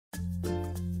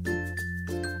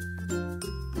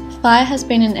Fire has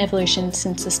been in evolution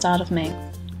since the start of man.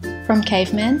 From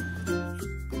cavemen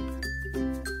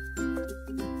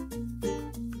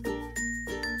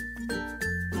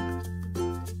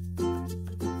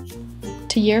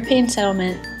to European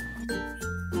settlement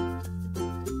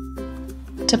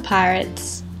to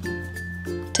pirates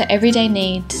to everyday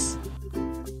needs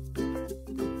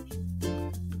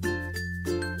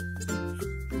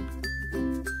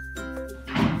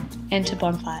and to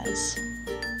bonfires.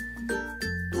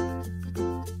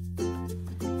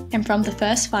 And from the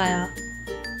first fire,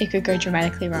 it could go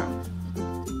dramatically wrong.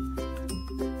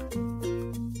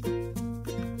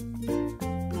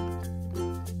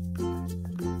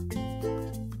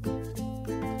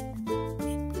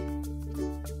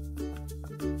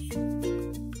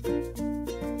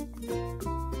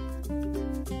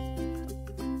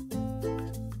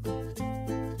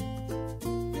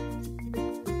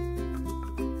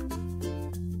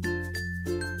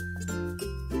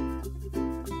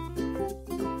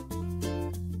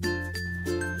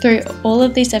 Through all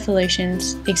of these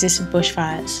evolutions existed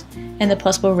bushfires and the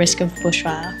possible risk of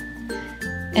bushfire.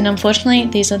 And unfortunately,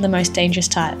 these are the most dangerous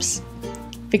types.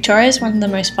 Victoria is one of the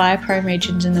most fire-prone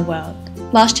regions in the world.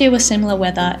 Last year was similar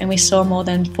weather and we saw more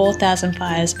than 4,000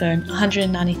 fires burn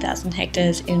 190,000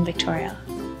 hectares in Victoria.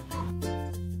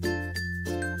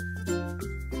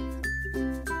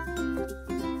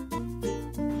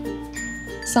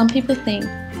 Some people think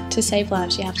to save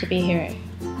lives you have to be a hero.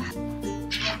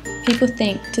 People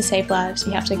think to save lives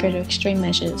you have to go to extreme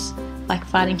measures, like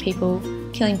fighting people,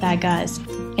 killing bad guys,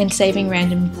 and saving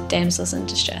random damsels in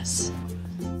distress.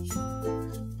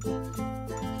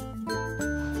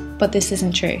 But this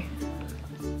isn't true.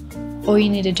 All you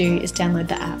need to do is download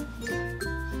the app.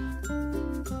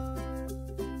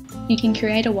 You can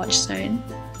create a watch zone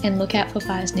and look out for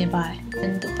fires nearby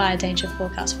and the fire danger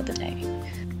forecast for the day.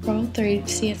 Roll through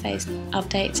CFA's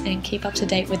updates and keep up to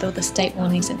date with all the state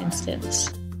warnings and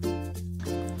incidents.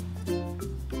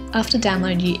 After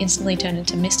download, you instantly turn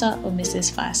into Mr. or Mrs.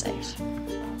 Firesafe.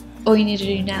 All you need to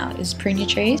do now is prune your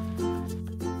trees,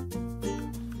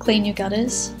 clean your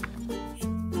gutters,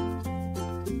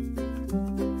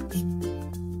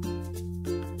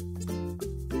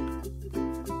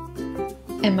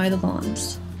 and mow the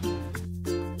lawns.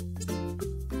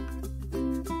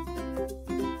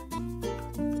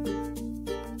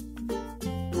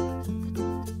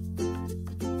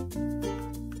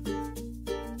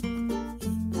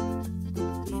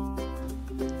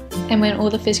 And when all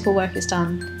the physical work is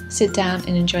done, sit down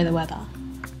and enjoy the weather.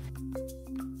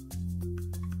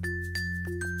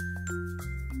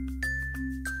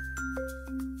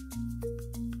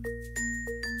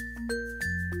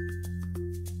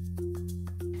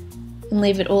 And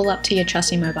leave it all up to your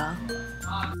trusty mobile.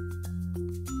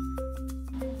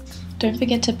 Don't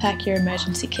forget to pack your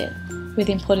emergency kit with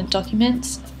important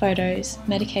documents, photos,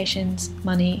 medications,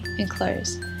 money and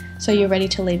clothes, so you're ready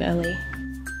to leave early.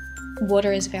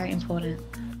 Water is very important.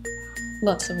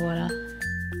 Lots of water.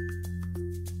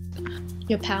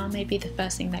 Your power may be the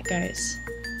first thing that goes,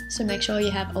 so make sure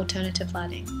you have alternative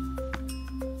lighting.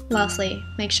 Lastly,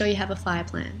 make sure you have a fire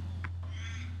plan.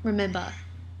 Remember,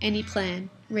 any plan,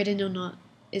 written or not,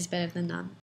 is better than none.